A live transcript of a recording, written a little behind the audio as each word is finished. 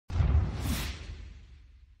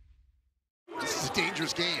a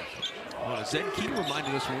dangerous game. Well, as Ed Key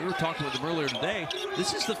reminded us when we were talking with him earlier today,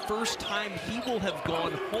 this is the first time he will have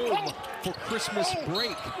gone home for Christmas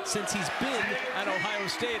break since he's been at Ohio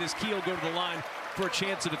State, as Key will go to the line for a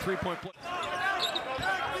chance at a three-point play.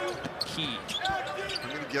 Key. I'm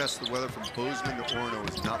going to guess the weather from Bozeman to Orono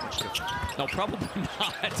is not much different. No, probably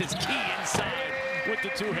not. It's Key inside with the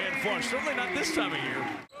two-hand flush. Certainly not this time of year.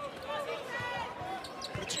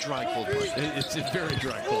 It's a dry, cold break. It's a very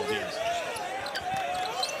dry, cold, yes.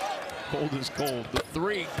 Cold is cold. The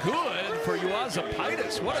three, good for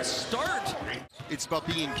Uazapaitis. What a start. It's about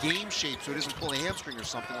being in game shape so he doesn't pull a hamstring or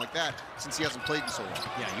something like that since he hasn't played in so long.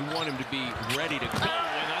 Yeah, you want him to be ready to go.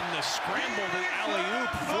 And on the scramble, the alley-oop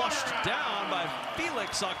flushed down by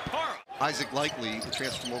Felix Okpara. Isaac Likely, the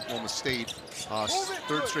transfer from Oklahoma State,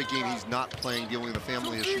 third straight game he's not playing, dealing with a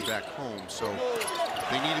family issue back home. So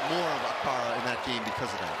they needed more of Okpara in that game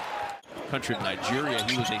because of that. Country of Nigeria,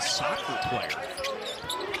 he was a soccer player.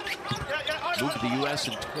 Moved to the U.S.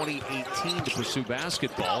 in 2018 to pursue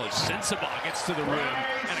basketball as Sensabaugh gets to the rim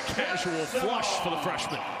and a casual flush for the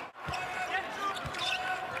freshman.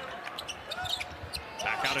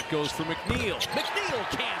 Back out it goes for McNeil. McNeil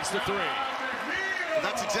cans the three. Well,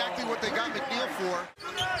 that's exactly what they got McNeil for.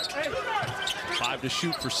 5 to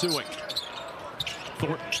shoot for Sewing.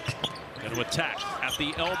 Thornton going to attack at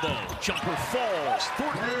the elbow. Jumper falls.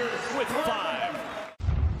 Thornton with 5.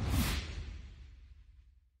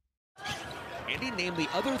 And he named the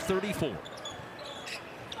other 34.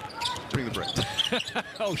 Bring the break.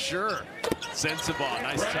 Oh, sure. Sensabaugh,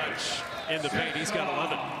 nice touch in the paint. He's got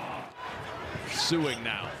 11. Sewing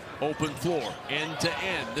now. Open floor, end to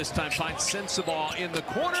end. This time finds Sensabaugh in the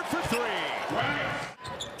corner for 3.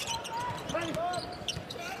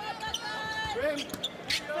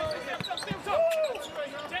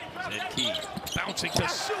 Ed Key bouncing to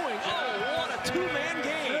Sewing. Oh, what a two-man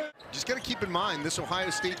game. Just got to keep in mind, this Ohio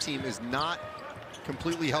State team is not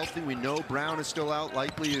completely healthy. We know Brown is still out.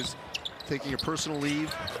 Likely is taking a personal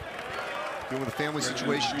leave, dealing with a family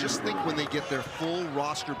situation. Just think when they get their full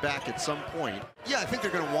roster back at some point. Yeah, I think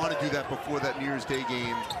they're going to want to do that before that New Year's Day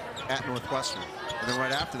game at Northwestern. And then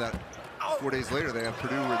right after that, 4 days later, they have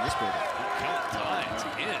Purdue in this building.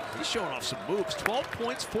 He's showing off some moves. 12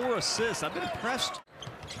 points, 4 assists. I've been impressed.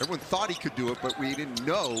 Everyone thought he could do it, but we didn't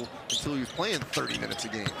know until he was playing 30 minutes a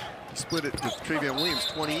game. He split it with Travion Williams,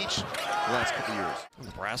 20 each the last couple years.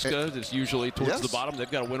 Nebraska is usually towards the bottom. They've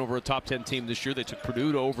got to win over a top 10 team this year. They took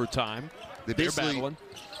Purdue to overtime. They're battling.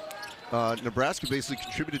 Nebraska basically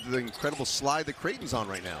contributed to the incredible slide that Creighton's on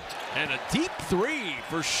right now. And a deep 3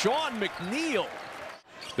 for Sean McNeil.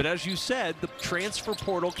 But as you said, the transfer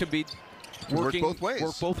portal can be work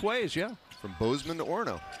both ways, yeah. From Bozeman to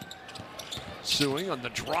Orono. Sewing on the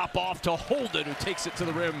drop off to Holden, who takes it to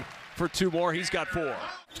the rim for 2 more. He's got 4.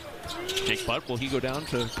 Jake Butt, will he go down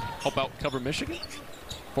to help out cover Michigan?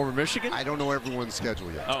 Former Michigan? I don't know everyone's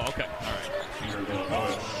schedule yet. Oh, okay. All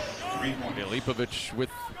right. Lipovic with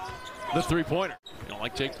the three-pointer. You don't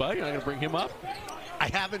like Jake Butt? You're not going to bring him up? I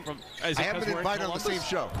haven't been invited on the same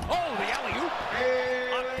show. Oh, the alley-oop.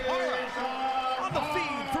 On the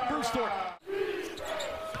feed for Bruce Thornton.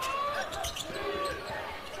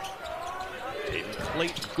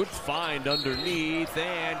 Clayton, good find underneath,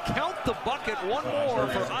 and count the bucket. 1 more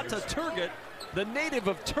for Ata Turgut, the native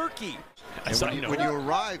of Turkey. And when you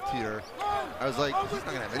arrived here, I was like, he's not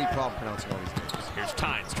going to have any problem pronouncing all these names. Here's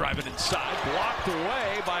Tynes driving inside, blocked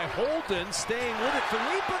away by Holden, staying with it for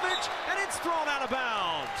Lipovic, and it's thrown out of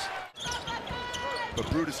bounds. But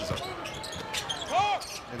Brutus is up.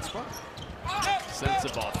 And spot.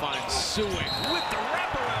 Sensabaugh finds Sewing with the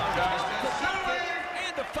wraparound guys.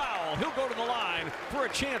 And the foul. He'll go to the line for a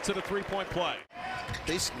chance at a 3-point play.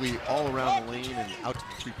 Basically all around the lane and out to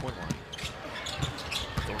the 3-point line.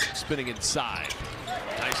 Thornton spinning inside.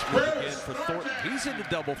 Nice move again for Thornton. He's into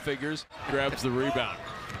double figures. Grabs the rebound.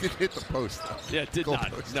 Didn't hit the post, though. Yeah, did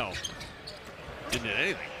not. Post. No. Didn't hit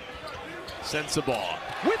anything. Sensabaugh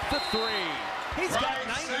with the 3. He's got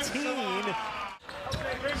 19.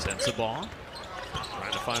 Sensabaugh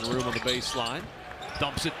trying to find room on the baseline.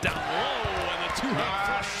 Dumps it down low, and the 2-hand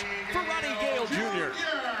flush for Ronnie Gale Jr.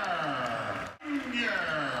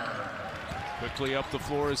 Quickly up the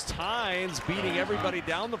floor is Tynes, beating everybody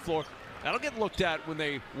down the floor. That'll get looked at when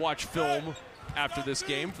they watch film after this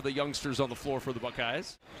game for the youngsters on the floor for the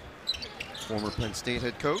Buckeyes. Former Penn State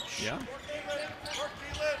head coach. Yeah.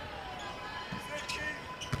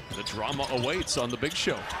 The drama awaits on the big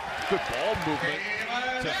show. Good ball movement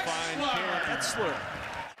to find Karen Etzler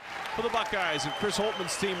for the Buckeyes, and Chris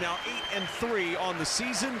Holtman's team now 8-3 on the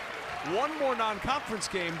season. 1 more non-conference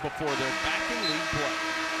game before they're back in league play.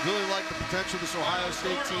 Really like the potential of this Ohio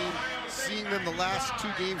State team. Seeing them the last 2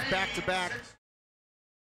 games back-to-back.